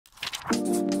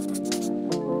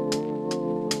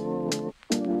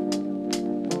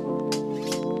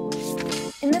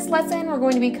lesson, we're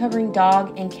going to be covering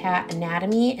dog and cat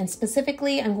anatomy, and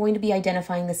specifically, I'm going to be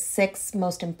identifying the 6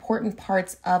 most important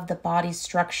parts of the body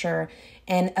structure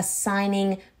and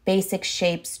assigning basic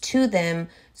shapes to them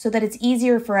so that it's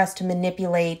easier for us to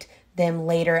manipulate them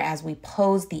later as we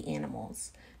pose the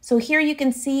animals. So here you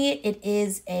can see it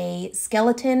is a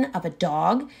skeleton of a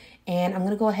dog, and I'm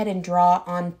going to go ahead and draw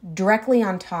on directly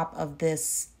on top of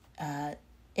this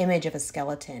image of a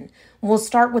skeleton. We'll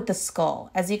start with the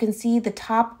skull. As you can see, the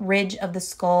top ridge of the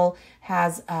skull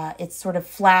has it's sort of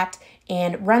flat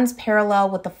and runs parallel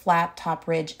with the flat top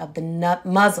ridge of the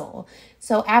muzzle.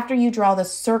 So after you draw the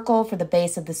circle for the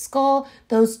base of the skull,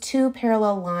 those 2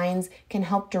 parallel lines can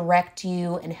help direct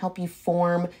you and help you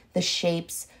form the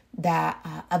shapes that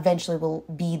eventually will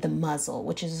be the muzzle,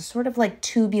 which is a sort of like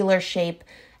tubular shape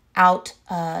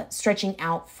stretching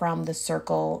out from the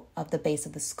circle of the base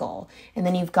of the skull. And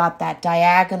then you've got that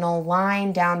diagonal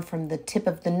line down from the tip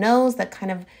of the nose that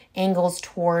kind of angles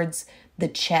towards the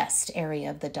chest area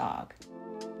of the dog.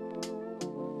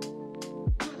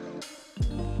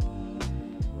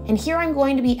 And here I'm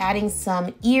going to be adding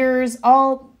some ears.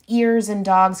 All ears in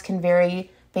dogs can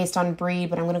vary based on breed,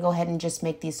 but I'm going to go ahead and just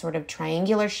make these sort of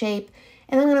triangular shape.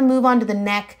 And then I'm going to move on to the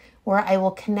neck, where I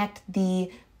will connect the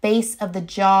base of the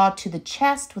jaw to the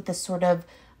chest with this sort of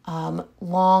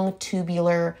long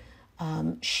tubular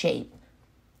shape.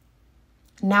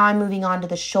 Now I'm moving on to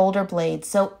the shoulder blades.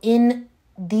 So in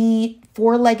the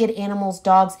 4-legged animals,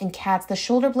 dogs and cats, the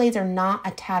shoulder blades are not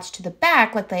attached to the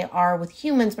back like they are with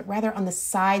humans, but rather on the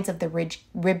sides of the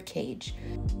rib cage.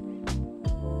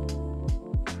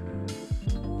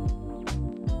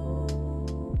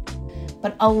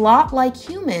 But a lot like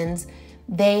humans,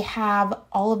 they have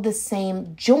all of the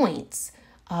same joints.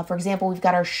 For example, we've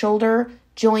got our shoulder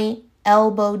joint,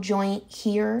 elbow joint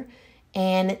here,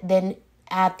 and then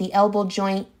at the elbow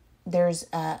joint, there's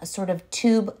a sort of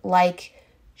tube-like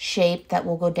shape that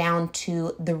will go down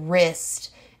to the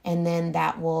wrist, and then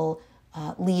that will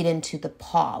lead into the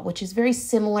paw, which is very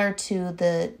similar to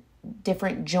the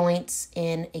different joints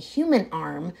in a human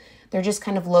arm. They're just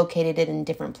kind of located in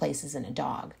different places in a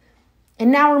dog.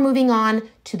 And now we're moving on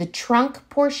to the trunk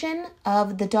portion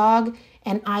of the dog,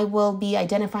 and I will be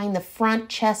identifying the front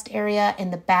chest area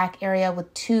and the back area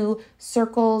with 2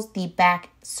 circles. The back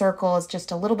circle is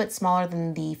just a little bit smaller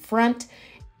than the front.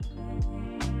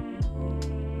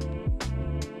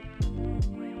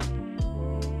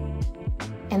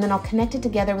 And then I'll connect it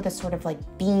together with a sort of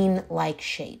like bean-like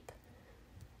shape.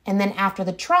 And then after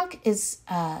the trunk is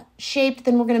shaped,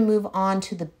 then we're going to move on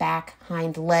to the back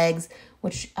hind legs,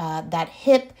 which that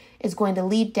hip is going to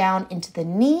lead down into the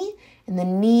knee, and the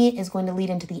knee is going to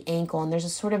lead into the ankle. And there's a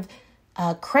sort of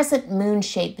crescent moon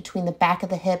shape between the back of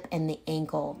the hip and the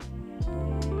ankle.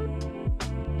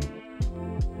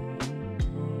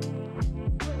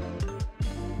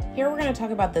 Here we're going to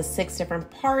talk about the 6 different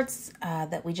parts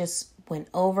that we just went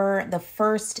over. The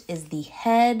first is the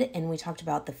head, and we talked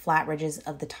about the flat ridges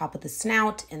of the top of the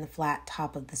snout and the flat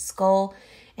top of the skull.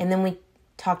 And then we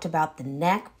talked about the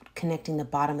neck, connecting the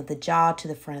bottom of the jaw to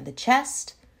the front of the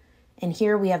chest. And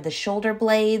here we have the shoulder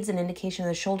blades, an indication of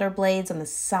the shoulder blades on the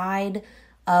side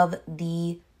of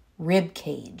the rib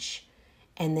cage.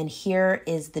 And then here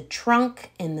is the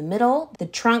trunk in the middle. The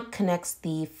trunk connects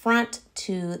the front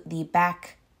to the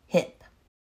back hip.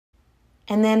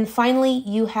 And then finally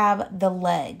you have the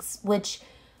legs, which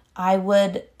I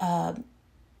would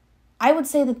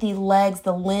say that the legs,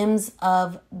 the limbs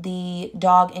of the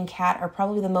dog and cat are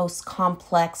probably the most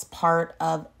complex part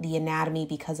of the anatomy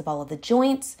because of all of the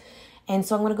joints. And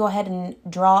so I'm going to go ahead and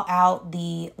draw out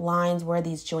the lines where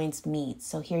these joints meet.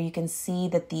 So here you can see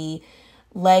that the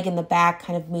leg in the back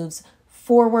kind of moves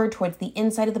forward towards the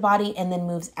inside of the body and then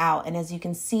moves out. And as you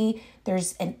can see,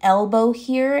 there's an elbow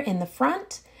here in the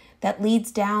front that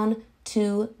leads down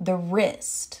to the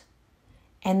wrist.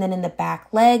 And then in the back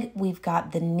leg, we've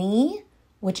got the knee,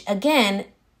 which again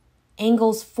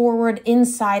angles forward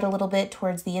inside a little bit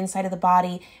towards the inside of the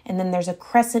body. And then there's a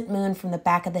crescent moon from the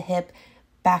back of the hip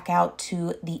back out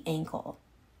to the ankle.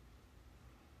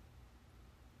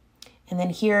 And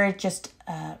then here, just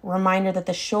a reminder that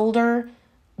the shoulder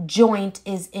joint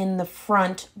is in the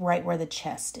front, right where the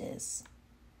chest is.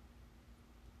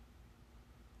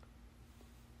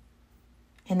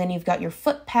 And then you've got your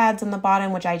foot pads on the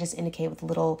bottom, which I just indicate with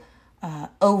little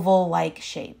oval-like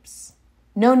shapes.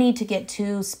 No need to get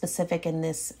too specific in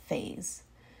this phase.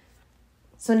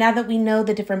 So now that we know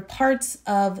the different parts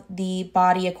of the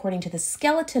body according to the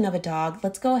skeleton of a dog,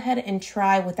 let's go ahead and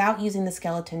try, without using the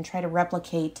skeleton, try to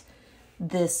replicate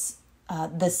this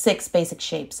the 6 basic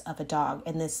shapes of a dog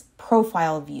in this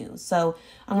profile view. So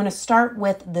I'm going to start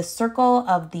with the circle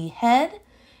of the head,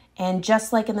 And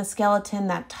just like in the skeleton,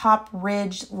 that top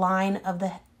ridge line of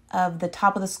the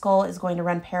top of the skull is going to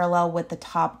run parallel with the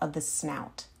top of the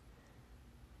snout.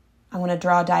 I'm going to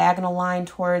draw a diagonal line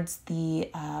towards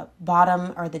the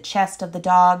bottom or the chest of the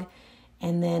dog,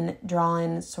 and then draw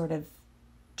in sort of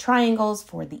triangles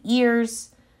for the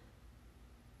ears.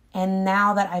 And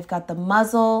now that I've got the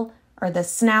muzzle or the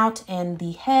snout and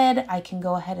the head, I can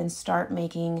go ahead and start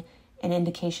making an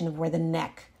indication of where the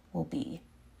neck will be.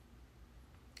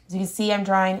 As you can see, I'm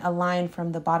drawing a line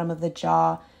from the bottom of the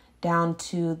jaw down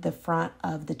to the front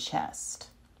of the chest.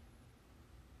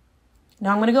 Now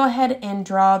I'm going to go ahead and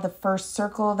draw the first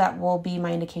circle that will be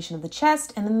my indication of the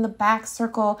chest, and then the back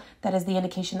circle that is the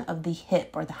indication of the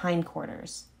hip or the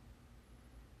hindquarters.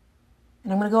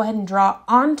 And I'm going to go ahead and draw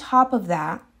on top of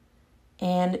that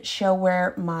and show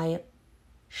where my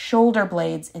shoulder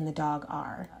blades in the dog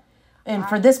are. And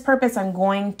for this purpose, I'm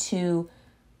going to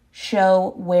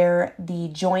show where the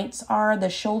joints are, the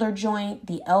shoulder joint,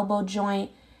 the elbow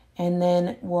joint, and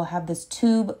then we'll have this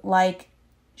tube-like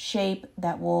shape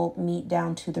that will meet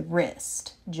down to the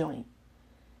wrist joint.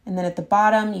 And then at the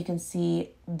bottom, you can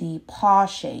see the paw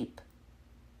shape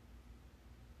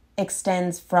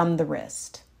extends from the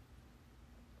wrist.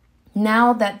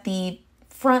 Now that the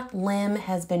front limb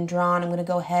has been drawn, I'm going to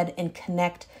go ahead and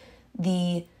connect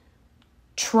the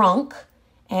trunk.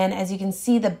 And as you can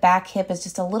see, the back hip is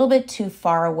just a little bit too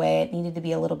far away. It needed to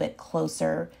be a little bit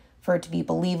closer for it to be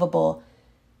believable.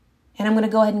 And I'm going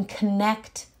to go ahead and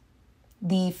connect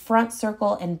the front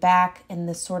circle and back in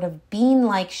this sort of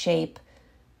bean-like shape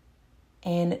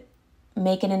and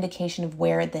make an indication of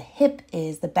where the hip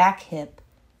is, the back hip,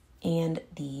 and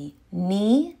the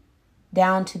knee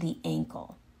down to the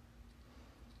ankle.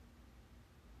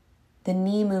 The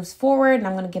knee moves forward, and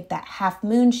I'm going to give that half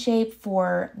moon shape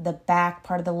for the back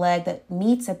part of the leg that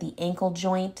meets at the ankle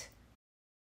joint.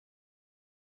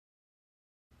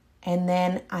 And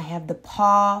then I have the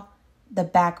paw, the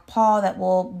back paw that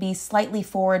will be slightly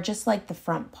forward, just like the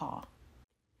front paw.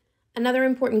 Another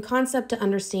important concept to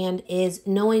understand is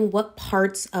knowing what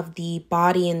parts of the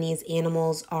body in these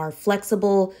animals are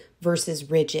flexible versus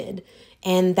rigid.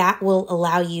 And that will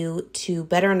allow you to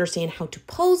better understand how to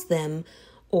pose them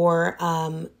or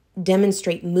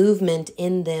demonstrate movement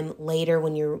in them later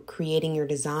when you're creating your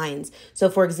designs. So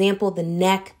for example, the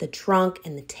neck, the trunk,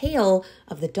 and the tail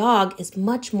of the dog is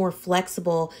much more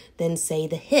flexible than, say,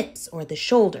 the hips or the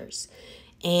shoulders.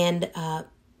 And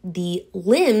the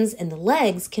limbs and the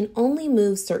legs can only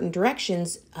move certain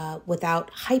directions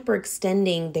without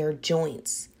hyperextending their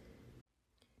joints.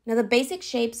 Now, the basic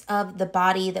shapes of the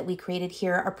body that we created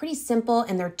here are pretty simple,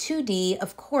 and they're 2D,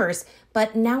 of course,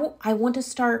 but now I want to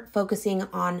start focusing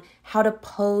on how to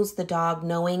pose the dog,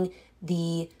 knowing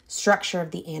the structure of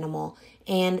the animal.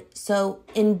 And so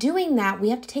in doing that,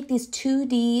 we have to take these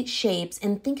 2D shapes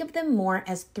and think of them more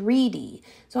as 3D.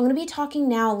 So I'm going to be talking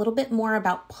now a little bit more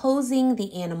about posing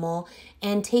the animal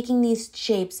and taking these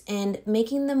shapes and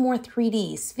making them more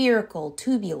 3D, spherical,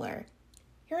 tubular.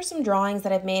 Here are some drawings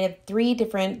that I've made of 3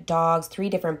 different dogs, 3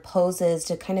 different poses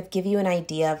to kind of give you an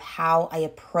idea of how I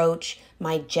approach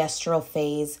my gestural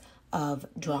phase of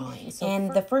drawing.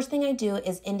 And the first thing I do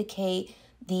is indicate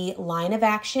the line of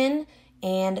action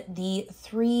and the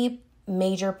 3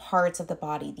 major parts of the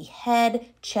body, the head,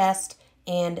 chest,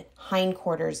 and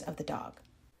hindquarters of the dog.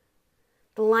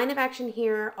 The line of action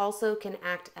here also can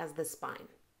act as the spine.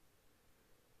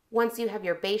 Once you have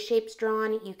your base shapes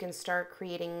drawn, you can start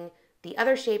creating the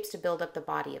other shapes to build up the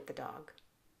body of the dog.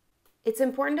 It's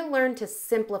important to learn to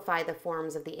simplify the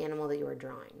forms of the animal that you are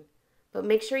drawing, but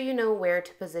make sure you know where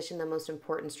to position the most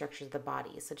important structures of the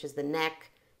body, such as the neck,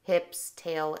 hips,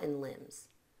 tail, and limbs.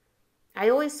 I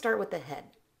always start with the head.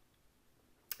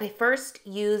 I first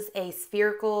use a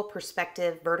spherical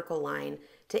perspective vertical line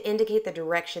to indicate the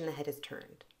direction the head is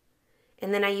turned.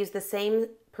 And then I use the same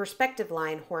perspective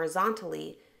line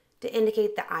horizontally to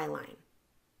indicate the eye line.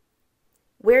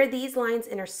 Where these lines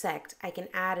intersect, I can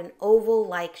add an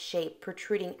oval-like shape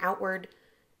protruding outward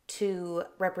to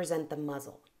represent the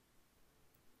muzzle.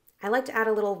 I like to add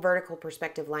a little vertical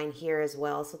perspective line here as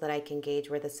well so that I can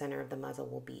gauge where the center of the muzzle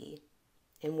will be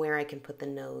and where I can put the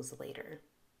nose later.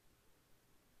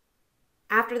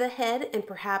 After the head and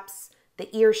perhaps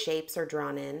the ear shapes are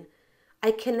drawn in,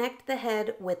 I connect the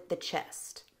head with the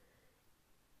chest.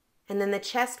 And then the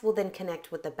chest will then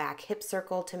connect with the back hip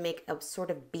circle to make a sort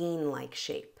of bean-like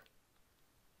shape.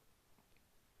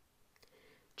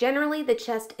 Generally, the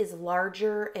chest is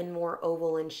larger and more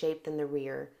oval in shape than the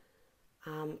rear.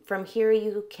 From here,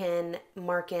 you can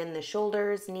mark in the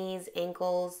shoulders, knees,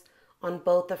 ankles on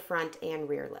both the front and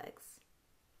rear legs.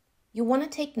 You want to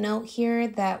take note here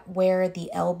that where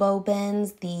the elbow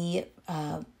bends, the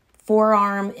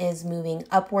forearm is moving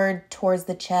upward towards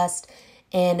the chest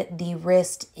and the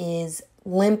wrist is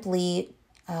limply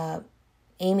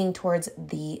aiming towards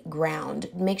the ground.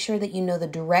 Make sure that you know the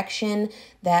direction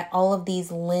that all of these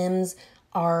limbs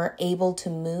are able to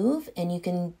move, and you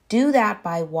can do that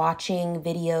by watching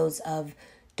videos of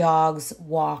dogs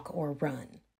walk or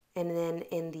run. And then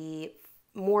in the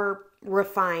more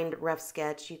refined rough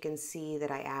sketch, you can see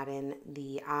that I add in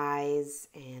the eyes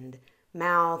and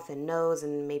mouth and nose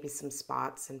and maybe some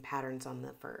spots and patterns on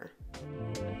the fur.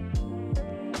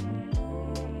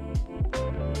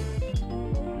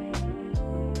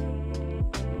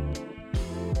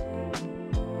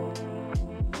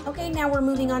 Okay, now we're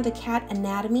moving on to cat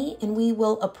anatomy, and we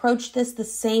will approach this the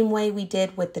same way we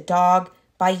did with the dog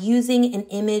by using an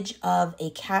image of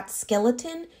a cat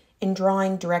skeleton and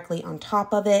drawing directly on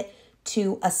top of it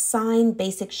to assign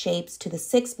basic shapes to the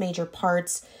 6 major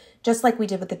parts, just like we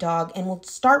did with the dog. And we'll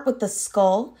start with the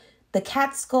skull. The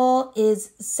cat skull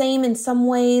is same in some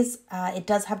ways. It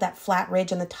does have that flat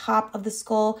ridge on the top of the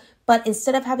skull, but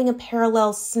instead of having a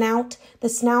parallel snout, the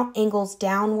snout angles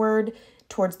downward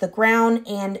towards the ground,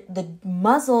 and the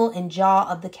muzzle and jaw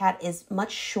of the cat is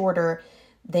much shorter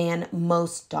than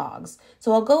most dogs.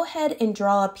 So I'll go ahead and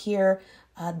draw up here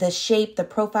the shape, the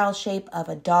profile shape of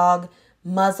a dog,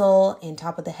 muzzle and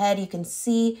top of the head. You can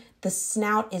see the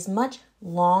snout is much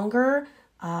longer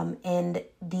and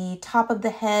the top of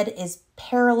the head is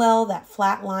parallel. That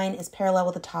flat line is parallel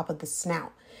with the top of the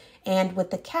snout. And with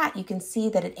the cat, you can see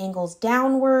that it angles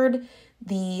downward.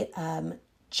 The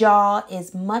jaw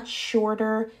is much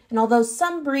shorter. And although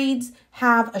some breeds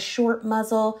have a short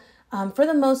muzzle, for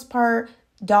the most part,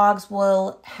 dogs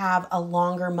will have a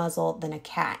longer muzzle than a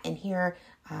cat. And here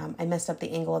I messed up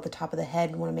the angle of the top of the head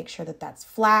and want to make sure that that's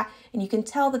flat. And you can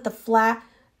tell that the flat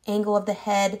angle of the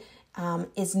head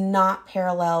is not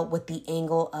parallel with the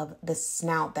angle of the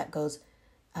snout that goes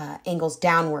angles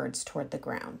downwards toward the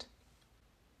ground.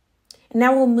 And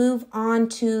now we'll move on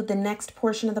to the next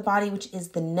portion of the body, which is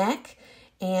the neck.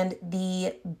 And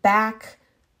the back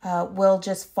will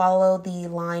just follow the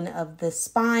line of the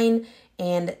spine,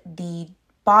 and the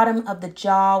bottom of the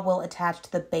jaw will attach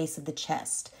to the base of the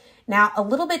chest. Now, a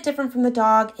little bit different from the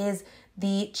dog is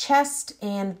the chest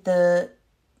and the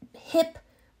hip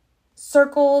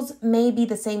circles may be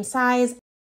the same size.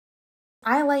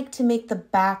 I like to make the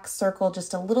back circle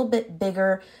just a little bit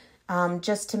bigger,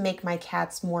 just to make my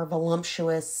cats more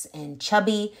voluptuous and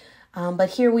chubby.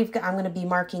 But here I'm going to be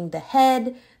marking the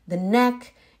head, the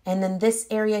neck, and then this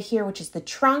area here, which is the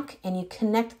trunk, and you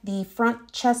connect the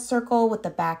front chest circle with the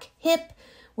back hip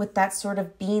with that sort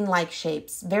of bean-like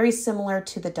shapes, very similar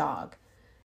to the dog.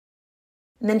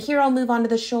 And then here I'll move on to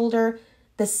the shoulder.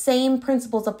 The same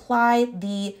principles apply.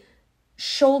 The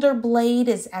shoulder blade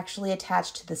is actually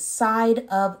attached to the side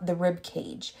of the rib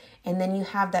cage. And then you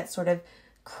have that sort of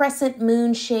crescent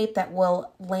moon shape that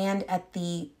will land at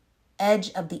the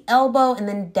edge of the elbow and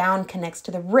then down connects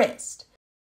to the wrist.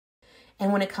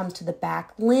 And when it comes to the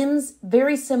back limbs,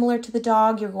 very similar to the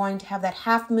dog, you're going to have that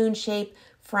half moon shape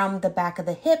from the back of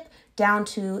the hip down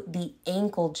to the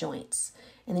ankle joints.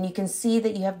 And then you can see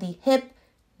that you have the hip,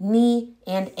 knee,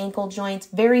 and ankle joints,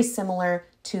 very similar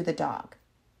to the dog.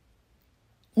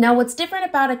 Now, what's different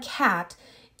about a cat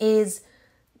is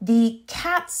the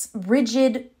cat's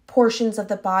rigid portions of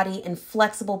the body and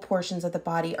flexible portions of the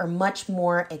body are much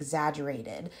more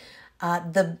exaggerated.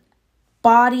 The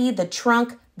body, the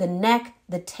trunk, the neck,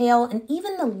 the tail, and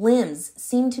even the limbs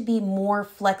seem to be more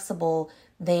flexible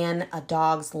than a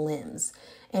dog's limbs.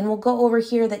 And we'll go over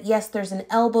here that yes, there's an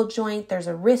elbow joint, there's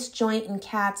a wrist joint in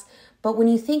cats, but when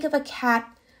you think of a cat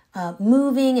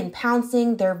moving and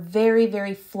pouncing, they're very,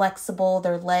 very flexible.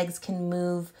 Their legs can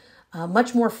move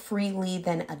much more freely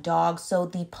than a dog. So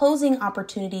the posing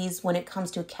opportunities when it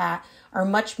comes to a cat are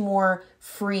much more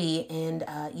free, and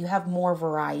you have more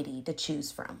variety to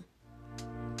choose from.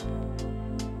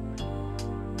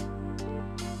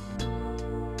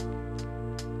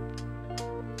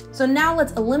 So now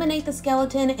let's eliminate the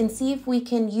skeleton and see if we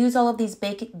can use all of these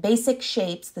basic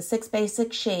shapes, the 6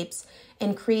 basic shapes,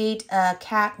 and create a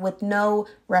cat with no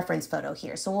reference photo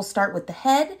here. So we'll start with the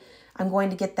head. I'm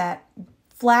going to get that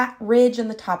flat ridge on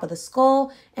the top of the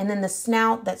skull, and then the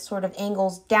snout that sort of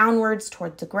angles downwards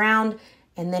towards the ground,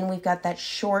 and then we've got that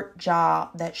short jaw,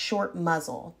 that short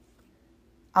muzzle.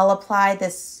 I'll apply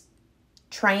this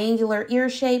triangular ear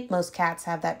shape. Most cats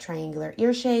have that triangular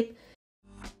ear shape.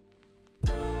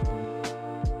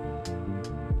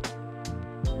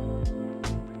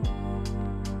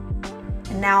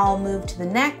 And now I'll move to the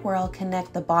neck, where I'll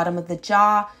connect the bottom of the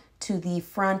jaw to the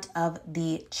front of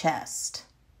the chest.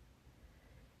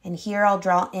 And here I'll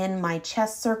draw in my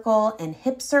chest circle and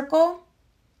hip circle.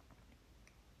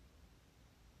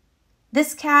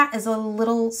 This cat is a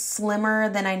little slimmer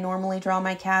than I normally draw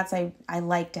my cats. I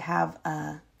like to have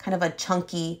a kind of a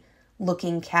chunky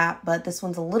looking cat, but this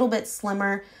one's a little bit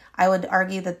slimmer. I would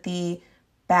argue that the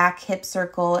back hip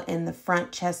circle and the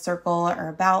front chest circle are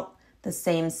about the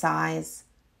same size.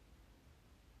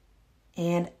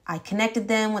 And I connected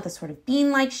them with a sort of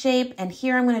bean-like shape. And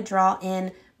here I'm going to draw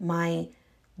in my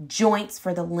joints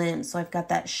for the limbs. So I've got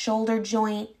that shoulder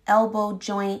joint, elbow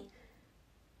joint,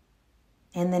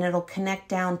 and then it'll connect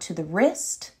down to the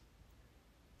wrist.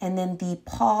 And then the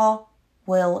paw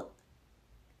will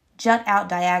jut out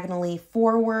diagonally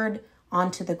forward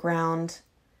onto the ground.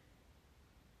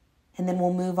 And then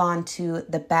we'll move on to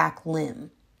the back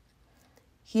limb.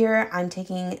 Here I'm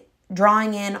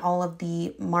drawing in all of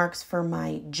the marks for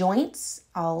my joints.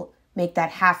 I'll make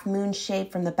that half moon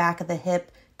shape from the back of the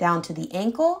hip down to the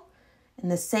ankle. And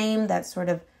the same, that sort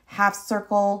of half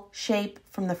circle shape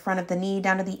from the front of the knee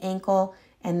down to the ankle.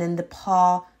 And then the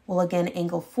paw will again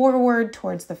angle forward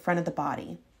towards the front of the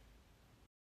body.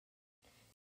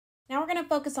 Now we're going to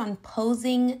focus on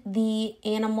posing the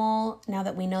animal now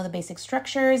that we know the basic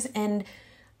structures. And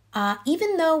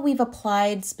even though we've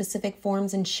applied specific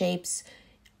forms and shapes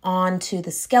onto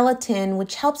the skeleton,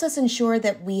 which helps us ensure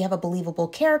that we have a believable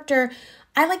character,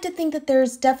 I like to think that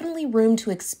there's definitely room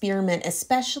to experiment,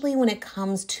 especially when it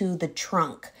comes to the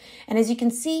trunk. And as you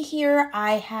can see here,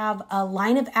 I have a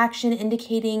line of action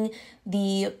indicating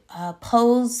the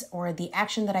pose or the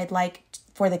action that I'd like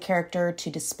for the character to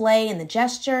display in the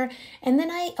gesture. And then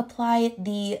I apply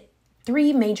the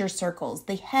 3 major circles: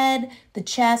 the head, the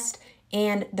chest,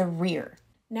 and the rear.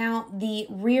 Now, the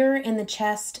rear and the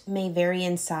chest may vary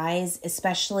in size,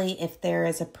 especially if there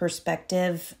is a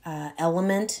perspective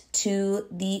element to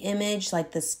the image,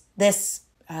 like this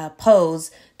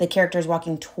pose, the character is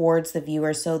walking towards the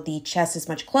viewer, so the chest is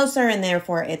much closer and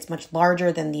therefore it's much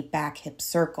larger than the back hip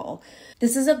circle.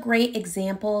 This is a great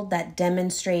example that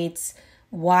demonstrates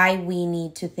why we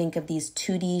need to think of these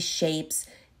 2D shapes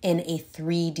in a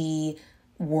 3D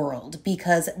world,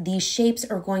 because these shapes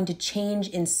are going to change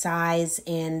in size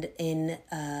and in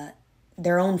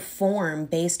their own form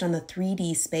based on the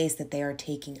 3D space that they are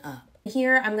taking up.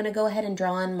 Here I'm going to go ahead and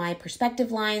draw in my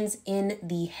perspective lines in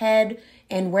the head,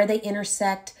 and where they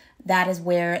intersect, that is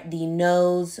where the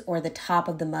nose or the top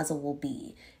of the muzzle will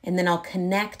be. And then I'll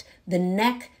connect the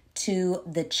neck to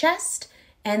the chest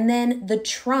and then the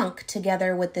trunk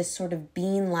together with this sort of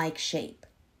bean-like shape.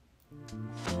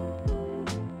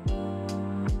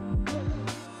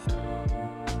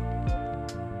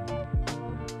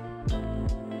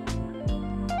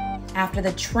 After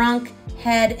the trunk,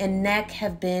 head, and neck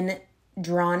have been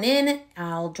drawn in,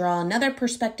 I'll draw another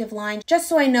perspective line just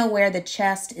so I know where the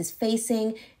chest is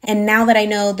facing. And now that I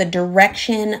know the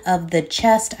direction of the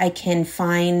chest, I can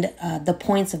find the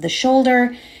points of the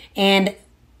shoulder and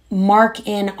mark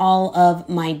in all of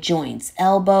my joints: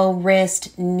 elbow,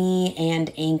 wrist, knee,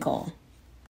 and ankle.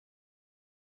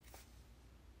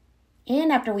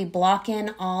 And after we block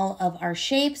in all of our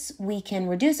shapes, we can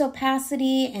reduce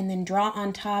opacity and then draw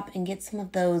on top and get some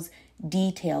of those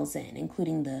details in,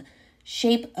 including the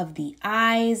shape of the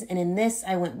eyes. And in this,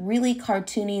 I went really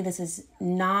cartoony. This is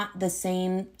not the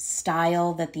same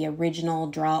style that the original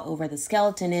draw over the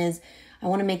skeleton is. I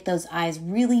want to make those eyes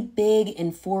really big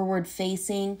and forward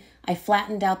facing. I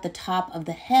flattened out the top of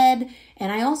the head,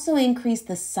 and I also increased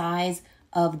the size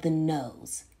of the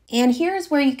nose. And here's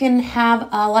where you can have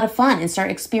a lot of fun and start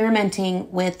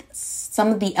experimenting with some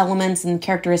of the elements and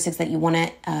characteristics that you want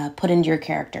to put into your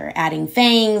character, adding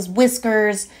fangs,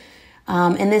 whiskers,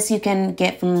 and this you can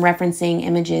get from referencing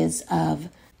images of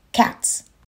cats.